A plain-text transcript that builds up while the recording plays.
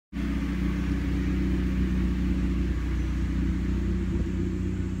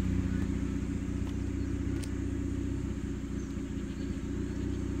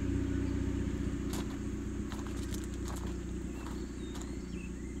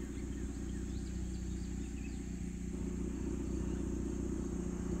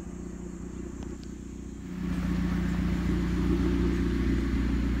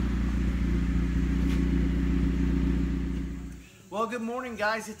Well, good morning,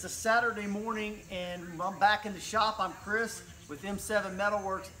 guys. It's a Saturday morning, and I'm back in the shop. I'm Chris with M7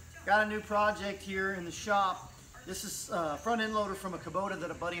 Metalworks. Got a new project here in the shop. This is a front end loader from a Kubota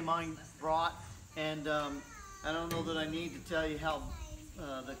that a buddy of mine brought, and I don't know that I need to tell you how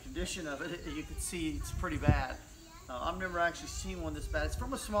the condition of it. You can see it's pretty bad. I've never actually seen one this bad. It's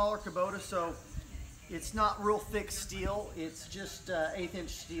from a smaller Kubota, so it's not real thick steel. It's just 1/8 inch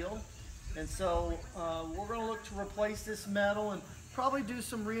steel. And so we're going to look to replace this metal and probably do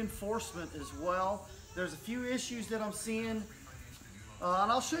some reinforcement as well. There's a few issues that I'm seeing, and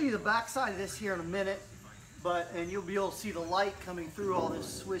I'll show you the back side of this here in a minute, and you'll be able to see the light coming through all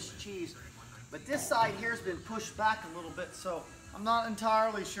this Swiss cheese. But this side here has been pushed back a little bit, so I'm not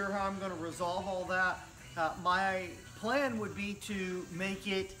entirely sure how I'm going to resolve all that. My plan would be to make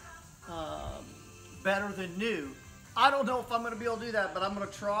it better than new. I don't know if I'm going to be able to do that, but I'm going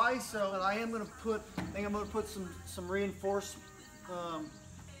to try. So I am going to put, I think I'm going to put some reinforced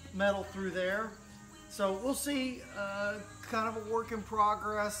metal through there. So we'll see. Kind of a work in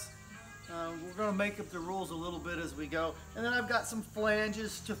progress. We're going to make up the rules a little bit as we go. And then I've got some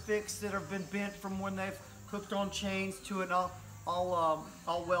flanges to fix that have been bent from when they've hooked on chains to it.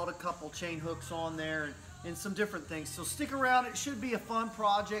 I'll weld a couple chain hooks on there and some different things. So stick around. It should be a fun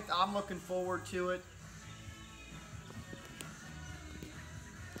project. I'm looking forward to it.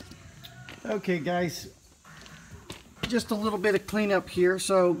 Okay, guys, just a little bit of cleanup here.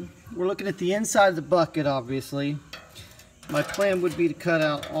 So we're looking at the inside of the bucket, obviously. My plan would be to cut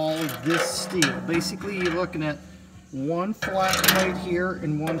out all of this steel. Basically, you're looking at one flat plate here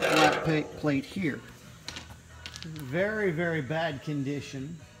and one flat plate here. Very, very bad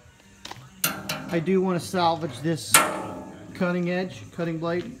condition. I do want to salvage this cutting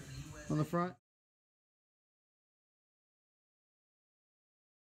blade on the front.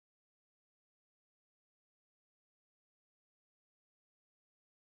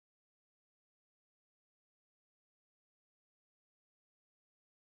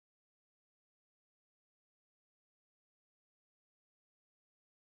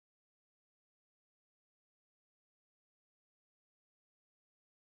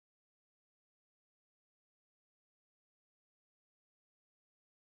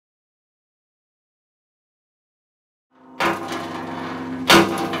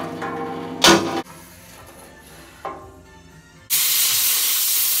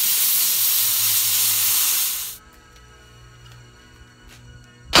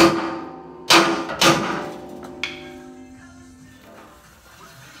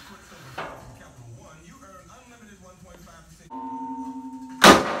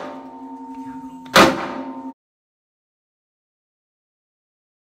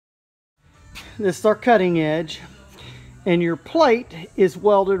 This is our cutting edge, and your plate is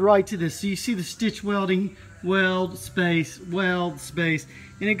welded right to this. So you see the stitch welding, weld, space, and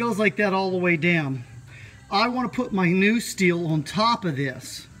it goes like that all the way down. I want to put my new steel on top of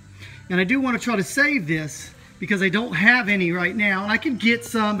this, and I do want to try to save this because I don't have any right now, and I could get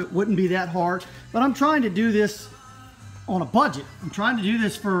some. It wouldn't be that hard, but I'm trying to do this on a budget. I'm trying to do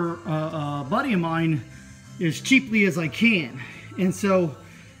this for a buddy of mine as cheaply as I can, and so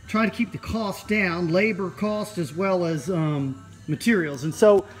trying to keep the cost down, labor cost as well as materials. And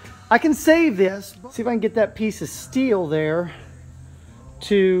so I can save this. See if I can get that piece of steel there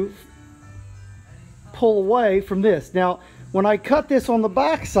to pull away from this. Now, when I cut this on the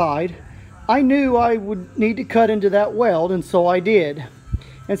back side, I knew I would need to cut into that weld, and so I did.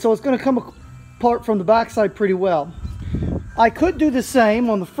 And so it's going to come apart from the back side pretty well. I could do the same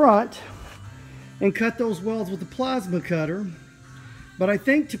on the front and cut those welds with the plasma cutter. But I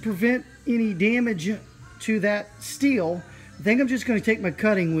think to prevent any damage to that steel, I think I'm just going to take my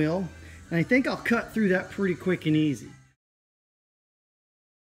cutting wheel, and I think I'll cut through that pretty quick and easy.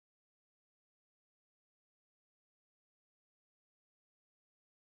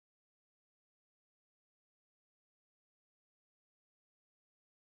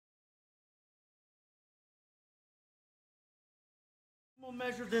 We'll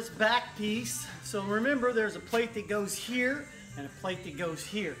measure this back piece. So remember, there's a plate that goes here and a plate that goes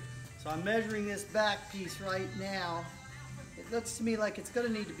here. So I'm measuring this back piece right now. It looks to me like it's going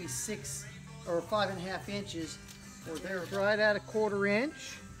to need to be 6 or 5.5 inches, or there, right at 1/4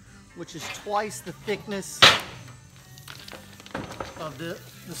 inch, which is twice the thickness of the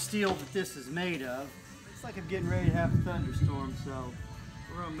steel that this is made of. It's like I'm getting ready to have a thunderstorm, so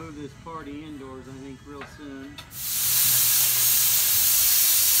we're going to move this party indoors, I think, real soon.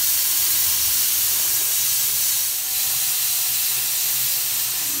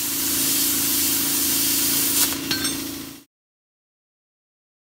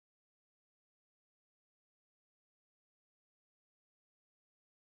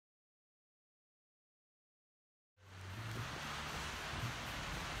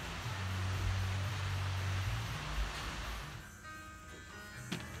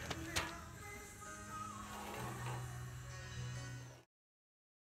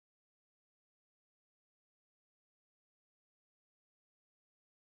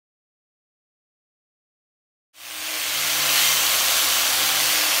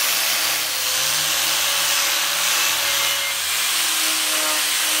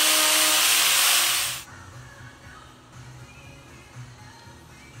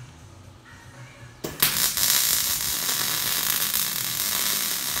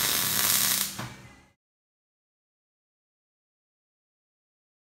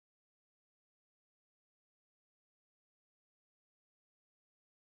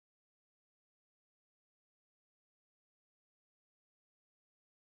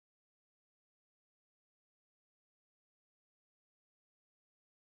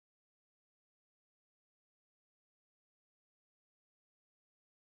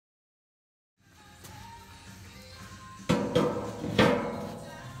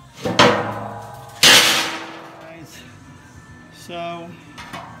 So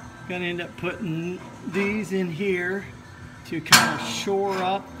gonna end up putting these in here to kind of shore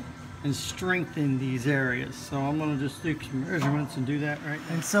up and strengthen these areas. So I'm gonna just do some measurements and do that right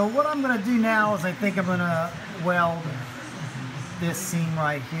now. And so what I'm gonna do now is I think I'm gonna weld this seam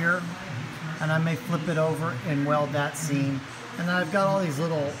right here, and I may flip it over and weld that seam. And then I've got all these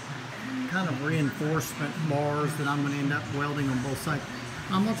little kind of reinforcement bars that I'm gonna end up welding on both sides.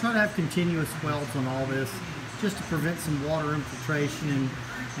 I'm gonna try to have continuous welds on all this just to prevent some water infiltration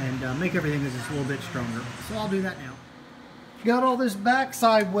and make everything just a little bit stronger. So I'll do that now. Got all this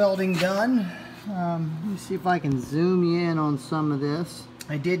backside welding done. Let me see if I can zoom you in on some of this.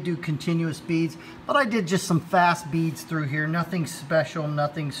 I did do continuous beads, but I did just some fast beads through here. Nothing special,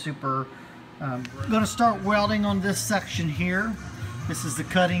 nothing super. I'm going to start welding on this section here. This is the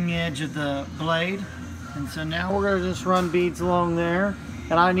cutting edge of the blade. And so now we're going to just run beads along there.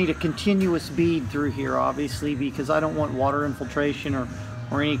 And I need a continuous bead through here, obviously, because I don't want water infiltration or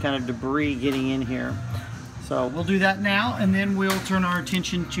any kind of debris getting in here. So we'll do that now, and then we'll turn our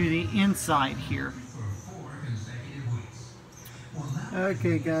attention to the inside here.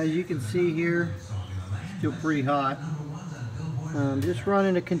 Okay guys, you can see here, still pretty hot. Just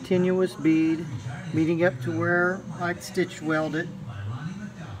running a continuous bead, meeting up to where I'd stitch weld it.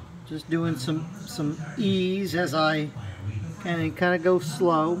 Just doing some ease as I kind of go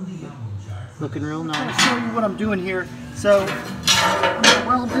slow. Looking real nice. I'm going to show you what I'm doing here. So I'm going to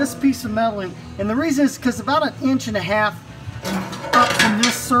weld this piece of metal in, and the reason is because about 1.5 inches up from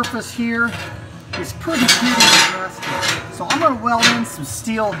this surface here is pretty good and rusty. So I'm going to weld in some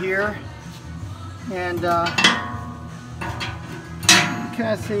steel here, and you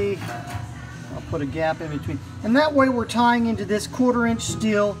kind of see, I'll put a gap in between, and that way we're tying into this 1/4 inch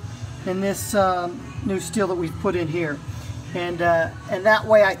steel and this new steel that we've put in here, and that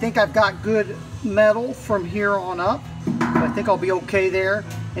way I think I've got good metal from here on up. I think I'll be okay there.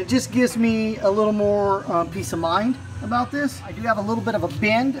 It just gives me a little more peace of mind about this. I do have a little bit of a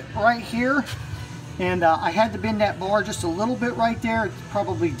bend right here, and I had to bend that bar just a little bit right there. It's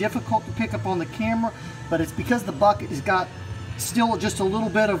probably difficult to pick up on the camera, but it's because the bucket has got still just a little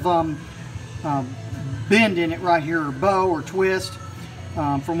bit of bend in it right here, or bow or twist,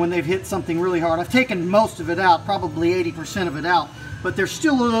 from when they've hit something really hard. I've taken most of it out, probably 80% of it out, but there's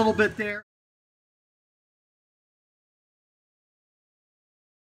still a little bit there.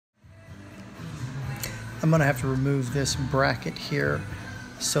 I'm going to have to remove this bracket here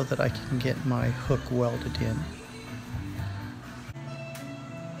so that I can get my hook welded in.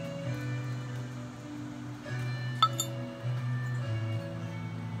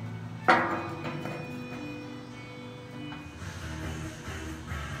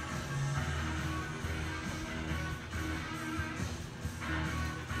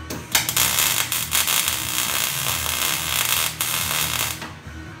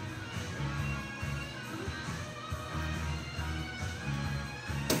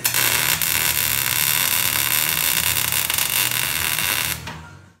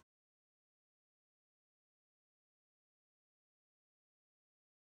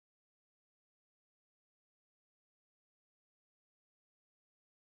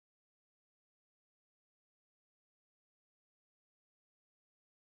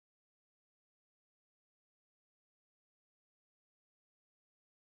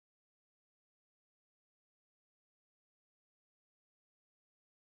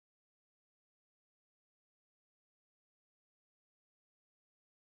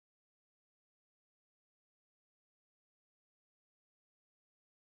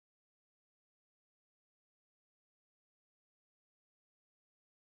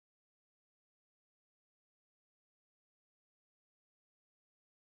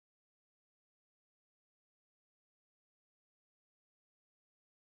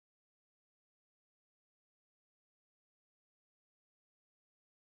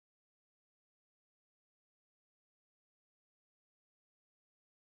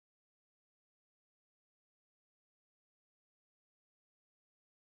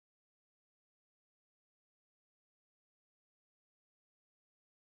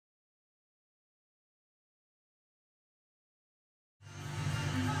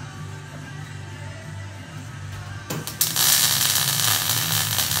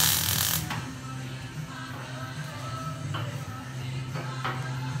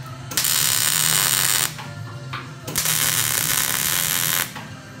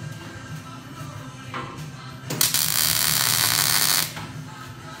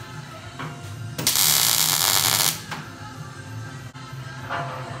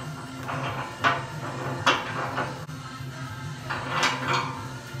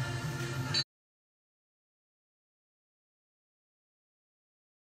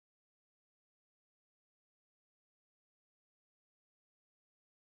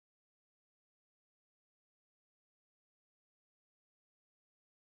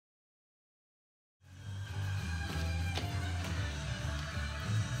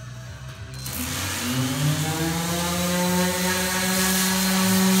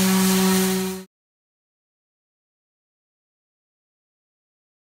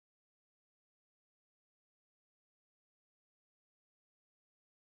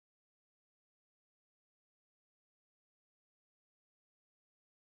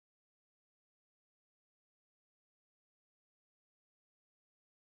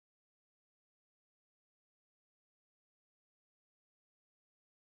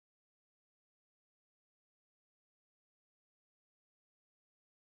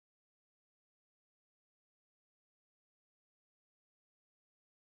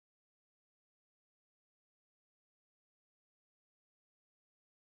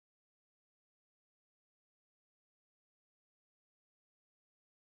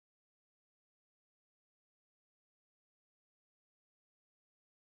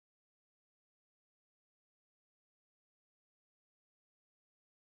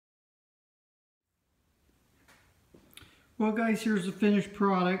 Well guys, here's the finished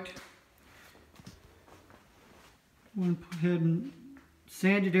product. Went ahead and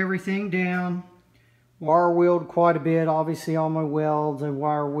sanded everything down. Wire wheeled quite a bit. Obviously all my welds, I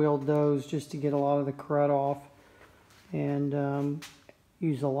wire wheeled those just to get a lot of the crud off. And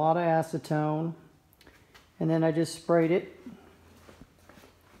used a lot of acetone. And then I just sprayed it.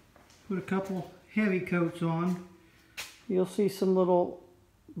 Put a couple heavy coats on. You'll see some little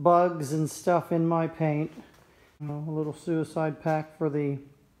bugs and stuff in my paint. A little suicide pack for the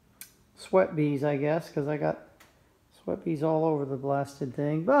sweat bees, I guess, because I got sweat bees all over the blasted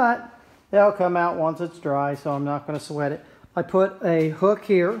thing. But they'll come out once it's dry, so I'm not going to sweat it. I put a hook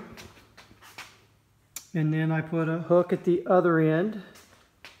here, and then I put a hook at the other end,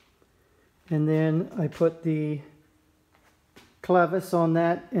 and then I put the clevis on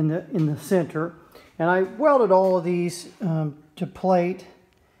that in the center. And I welded all of these to plate.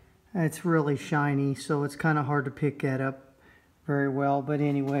 It's really shiny, so it's kind of hard to pick that up very well. But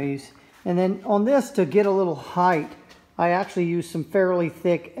anyways, and then on this, to get a little height, I actually used some fairly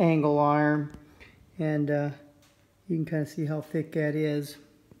thick angle iron. And you can kind of see how thick that is.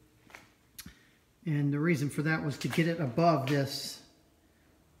 And the reason for that was to get it above this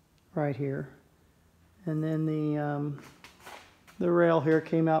right here. And then the rail here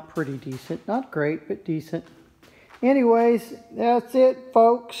came out pretty decent. Not great, but decent. Anyways, that's it,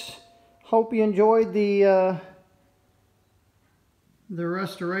 folks. Hope you enjoyed the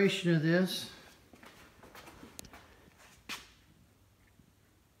restoration of this.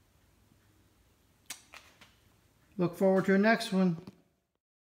 Look forward to the next one.